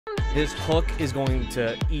This hook is going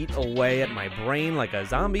to eat away at my brain like a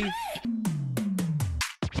zombie.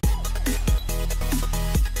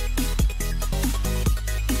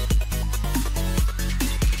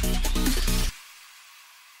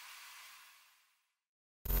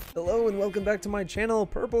 Hello and welcome back to my channel.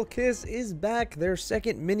 Purple Kiss is back, their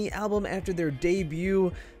second mini album after their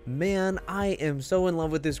debut. Man, I am so in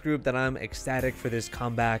love with this group that I'm ecstatic for this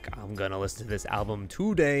comeback. I'm gonna listen to this album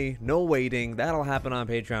today, no waiting. That'll happen on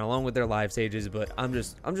Patreon along with their live stages, but I'm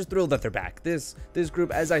just thrilled that they're back. This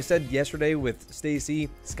group, as I said yesterday with Stacy,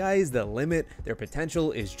 sky's the limit. Their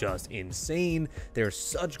potential is just insane. They're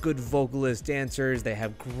such good vocalists, dancers, they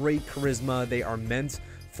have great charisma. They are meant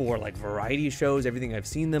for like variety shows, everything I've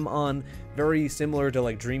seen them on, very similar to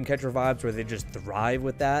like Dreamcatcher vibes where they just thrive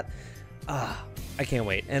with that. I can't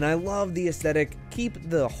wait. And I love the aesthetic. Keep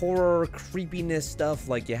the horror creepiness stuff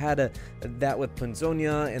like you had that with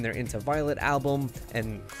Punzonia and their Into Violet album,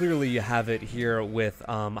 and clearly you have it here with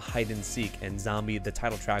Hide and Seek and Zombie, the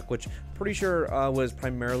title track, which I'm pretty sure was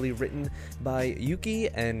primarily written by Yuki,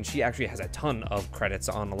 and she actually has a ton of credits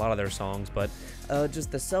on a lot of their songs. But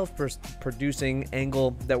just the self-producing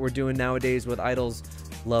angle that we're doing nowadays with idols,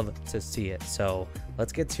 love to see it. So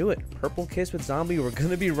let's get to it. Purple Kiss with Zombie. We're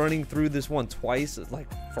gonna be running through this one twice, like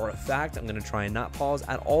for a fact. I'm gonna try and not pause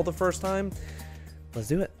at all the first time. Let's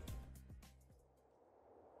do it.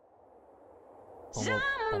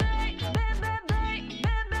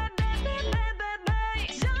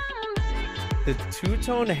 The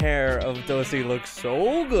two-tone hair of Dosi looks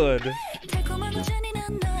so good.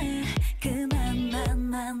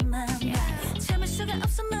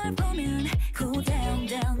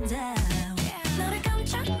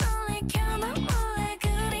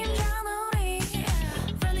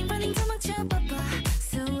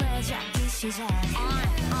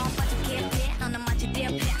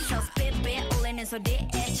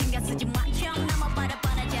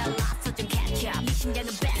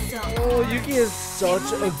 Oh, Yuki has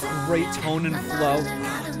such a great tone and flow.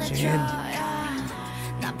 Jan.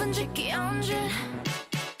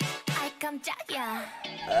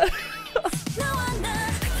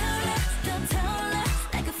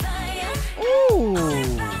 Ooh.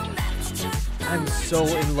 I'm so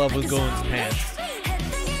in love with Goen's pants.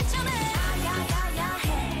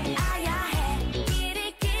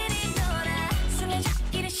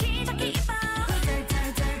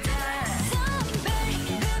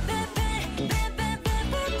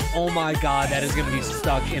 Oh my god, that is gonna be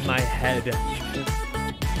stuck in my head.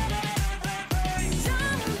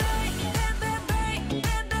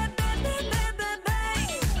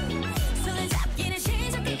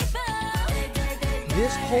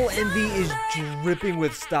 This whole MV is dripping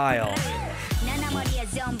with style.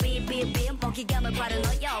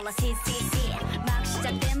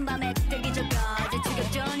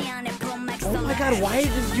 Oh my god, why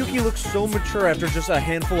does Yuki look so mature after just a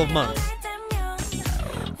handful of months?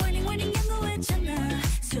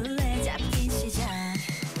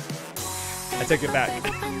 I take it back.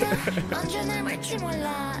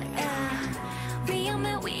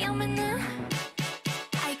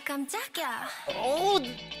 Oh,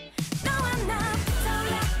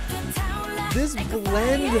 this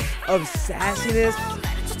blend of sassiness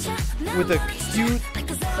with a cute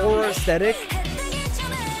horror aesthetic.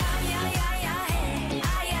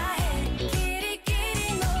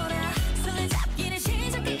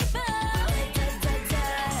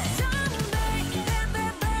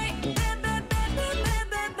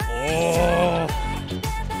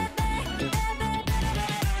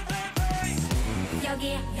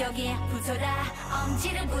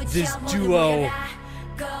 This duo.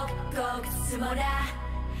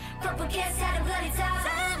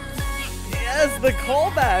 Yes, the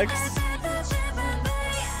callbacks.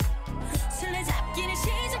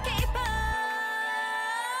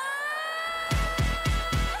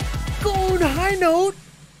 Going high note.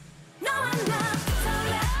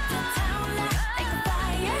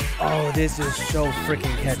 Oh, this is so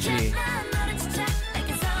freaking catchy.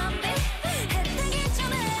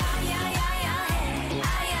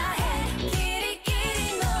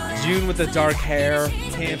 June with the dark hair,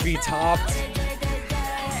 can't be topped.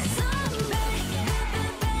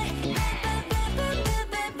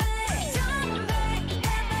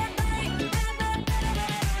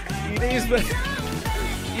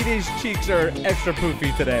 Ide's cheeks are extra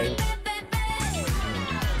poofy today.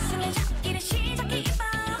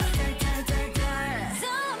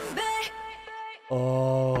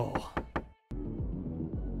 Oh.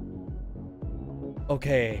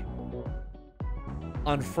 Okay.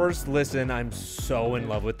 On first listen, I'm so in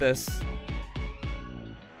love with this.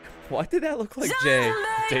 Why did that look like Day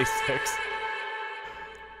 6?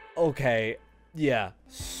 Okay, yeah,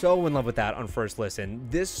 so in love with that on first listen.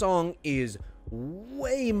 This song is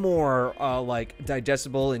way more like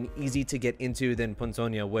digestible and easy to get into than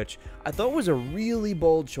Ponzonia, which I thought was a really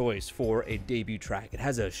bold choice for a debut track. It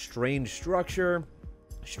has a strange structure,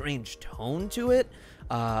 strange tone to it.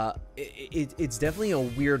 It's definitely a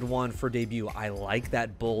weird one for debut. I like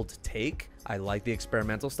that bold take. I like the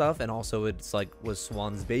experimental stuff, and also it's like was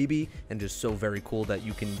Swan's baby and just so very cool that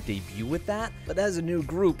you can debut with that. But as a new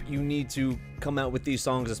group, you need to come out with these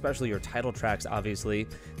songs, especially your title tracks, obviously,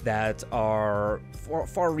 that are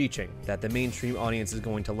far reaching, that the mainstream audience is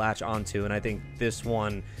going to latch onto, and I think this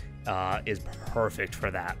one is perfect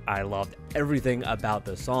for that. I loved everything about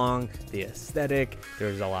the song, the aesthetic.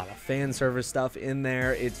 There's a lot of fan service stuff in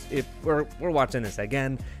there. If we're watching this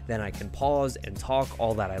again, then I can pause and talk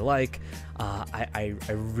all that I like. I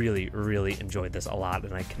really enjoyed this a lot,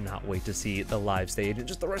 and I cannot wait to see the live stage and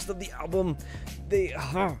just the rest of the album. This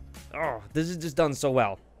is just done so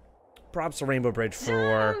well. Props to Rainbow Bridge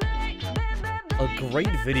for a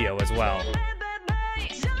great video as well.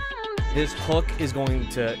 This hook is going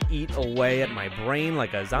to eat away at my brain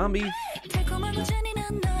like a zombie.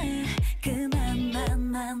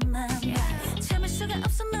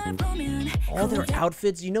 All their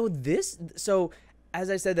outfits, you know this? So, as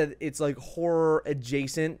I said, that it's like horror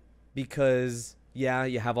adjacent because, yeah,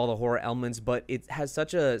 you have all the horror elements, but it has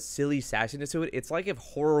such a silly sassiness to it. It's like if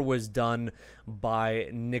horror was done by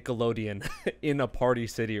Nickelodeon in a party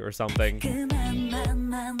city or something.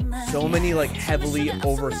 So many like heavily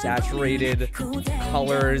oversaturated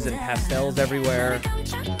colors and pastels everywhere.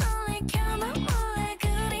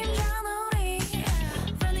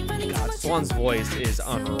 God, Swan's voice is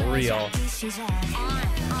unreal.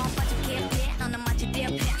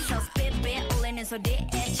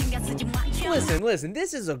 Listen,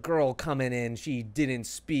 this is a girl coming in. She didn't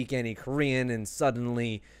speak any Korean, and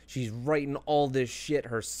suddenly she's writing all this shit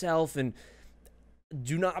herself. And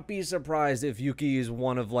do not be surprised if Yuki is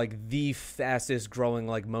one of like the fastest growing,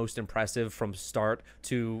 like most impressive from start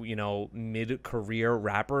to, you know, mid-career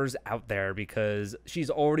rappers out there, because she's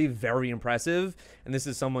already very impressive, and this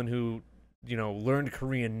is someone who, you know, learned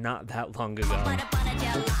Korean not that long ago.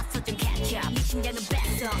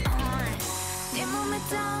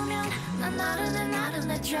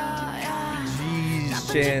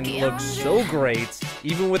 Jeez, Jin looks so great,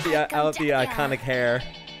 even with the iconic hair.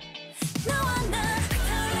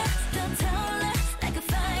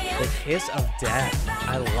 The kiss of death.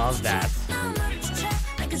 I love that.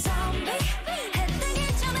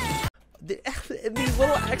 These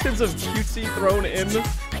little accents of cutesy thrown in.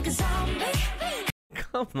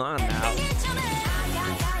 Come on now.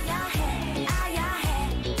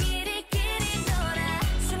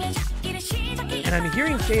 And I'm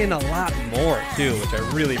hearing Jaein a lot more too, which I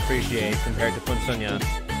really appreciate compared to Ponzonia.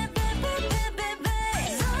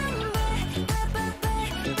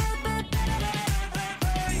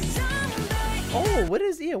 Oh, what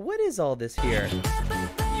is all this here?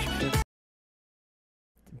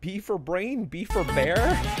 B for brain, B for bear?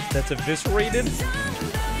 That's eviscerated?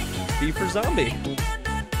 B for zombie.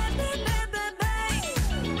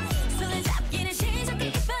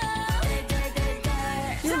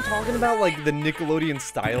 I'm talking about like the Nickelodeon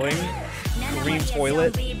styling, green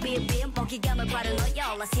toilet.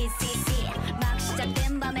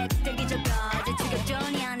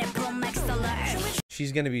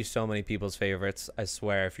 She's gonna be so many people's favorites, I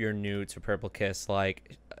swear. If you're new to Purple Kiss,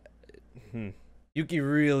 like, Yuki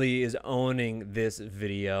really is owning this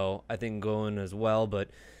video. I think Goen as well, but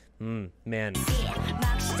man.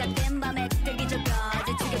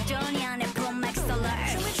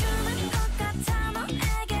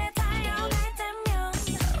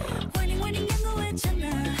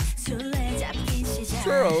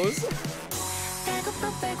 Churros.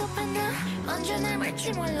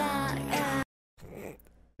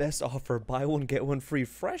 Best offer, buy one get one free,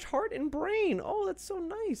 fresh heart and brain. Oh, that's so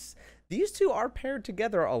nice. These two are paired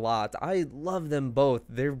together a lot. I love them both.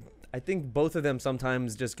 I think both of them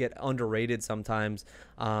sometimes just get underrated sometimes.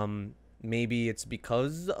 Maybe it's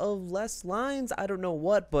because of less lines, I don't know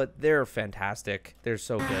what, but they're fantastic. They're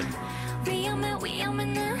so good.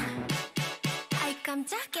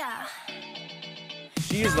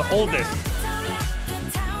 She is the oldest.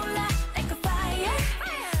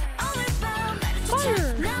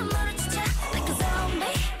 Fire.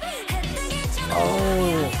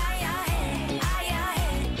 Oh.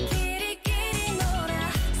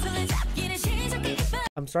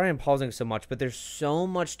 I'm sorry I'm pausing so much, but there's so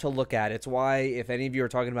much to look at. It's why if any of you are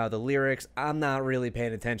talking about the lyrics, I'm not really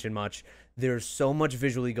paying attention much. There's so much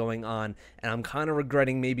visually going on, and I'm kind of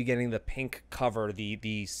regretting maybe getting the pink cover,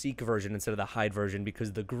 the Seek version instead of the Hide version,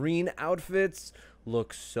 because the green outfits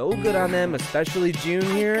look so good on them, especially June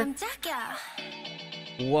here.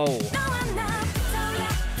 Whoa.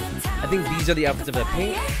 I think these are the outfits of the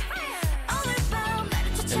pink.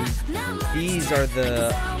 And these are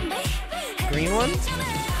the green ones.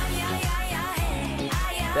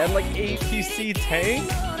 They have like APC tank.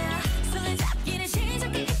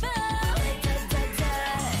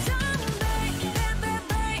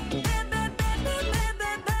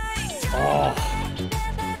 Oh.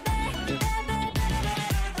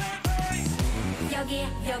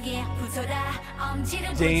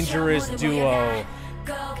 Dangerous duo.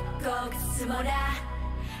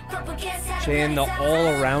 Chan, the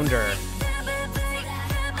all-arounder.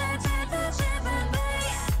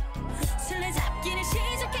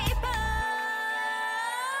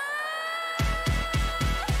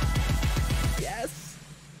 Yes.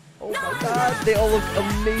 Oh my God, they all look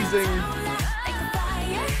amazing.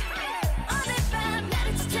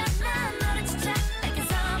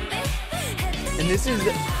 And this is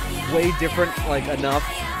way different, like enough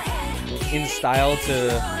in style to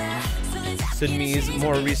Sunmi's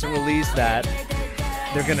more recent release that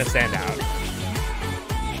they're gonna stand out.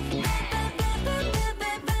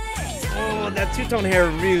 Oh, that two-tone hair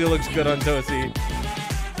really looks good on Tosi.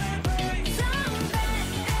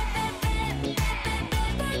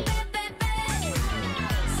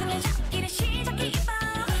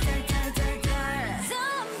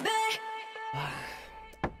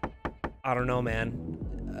 I don't know, man.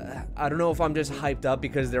 I don't know if I'm just hyped up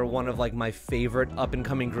because they're one of like my favorite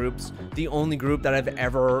up-and-coming groups. The only group that I've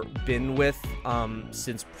ever been with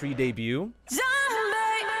since pre-debut.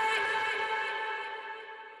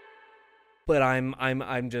 But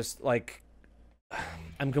I'm just like,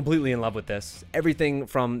 I'm completely in love with this. Everything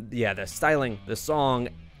from, yeah, the styling, the song,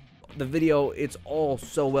 the video, it's all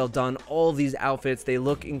so well done. All these outfits, they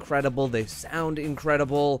look incredible. They sound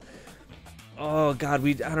incredible. Oh God,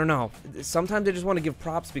 I don't know. Sometimes I just want to give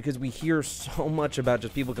props because we hear so much about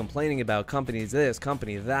just people complaining about companies this,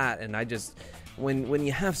 company that, and I just, when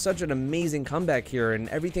you have such an amazing comeback here and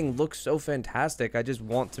everything looks so fantastic, I just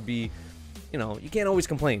want to be, you know, you can't always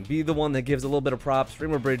complain. Be the one that gives a little bit of props.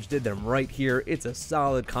 Rainbow Bridge did them right here. It's a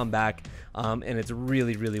solid comeback, and it's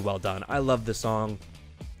really, really well done. I love the song.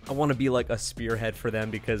 I want to be like a spearhead for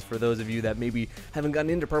them because for those of you that maybe haven't gotten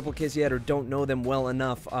into Purple Kiss yet or don't know them well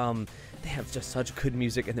enough, they have just such good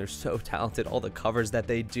music and they're so talented. All the covers that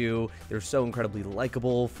they do, they're so incredibly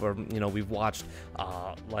likable. For, you know, we've watched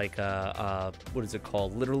what is it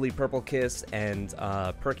called? Literally Purple Kiss and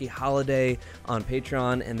Perky Holiday on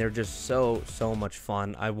Patreon, and they're just so much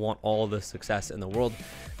fun. I want all the success in the world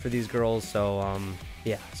for these girls. So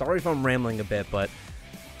yeah, sorry if I'm rambling a bit, but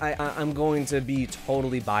I'm going to be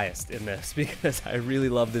totally biased in this because I really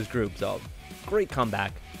love this group. So great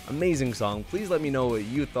comeback, amazing song. Please let me know what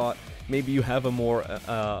you thought. Maybe you have a more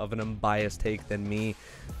of an unbiased take than me,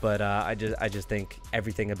 but I just think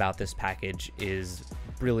everything about this package is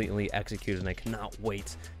brilliantly executed, and I cannot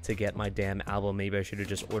wait to get my damn album. Maybe I should have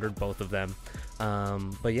just ordered both of them.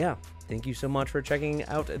 But yeah, thank you so much for checking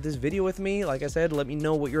out this video with me. Like I said, let me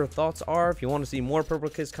know what your thoughts are. If you want to see more Purple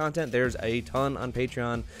Kiss content, there's a ton on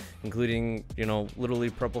Patreon, including, you know, literally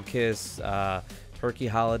Purple Kiss, Perky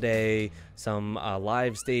Holiday, some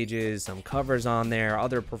live stages, some covers on there,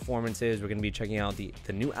 other performances. We're going to be checking out the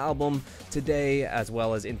new album today, as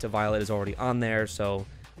well as Into Violet is already on there. So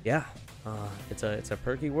yeah, it's a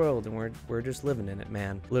perky world, and we're just living in it,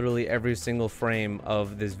 man. Literally every single frame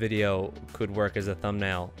of this video could work as a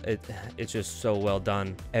thumbnail. It's just so well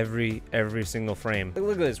done. Every single frame.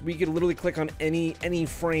 Look at this. We could literally click on any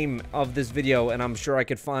frame of this video, and I'm sure I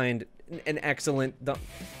could find an excellent.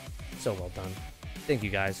 So well done. Thank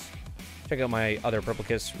you guys. Check out my other Purple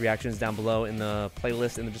Kiss reactions down below in the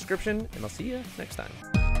playlist in the description, and I'll see you next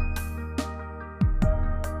time.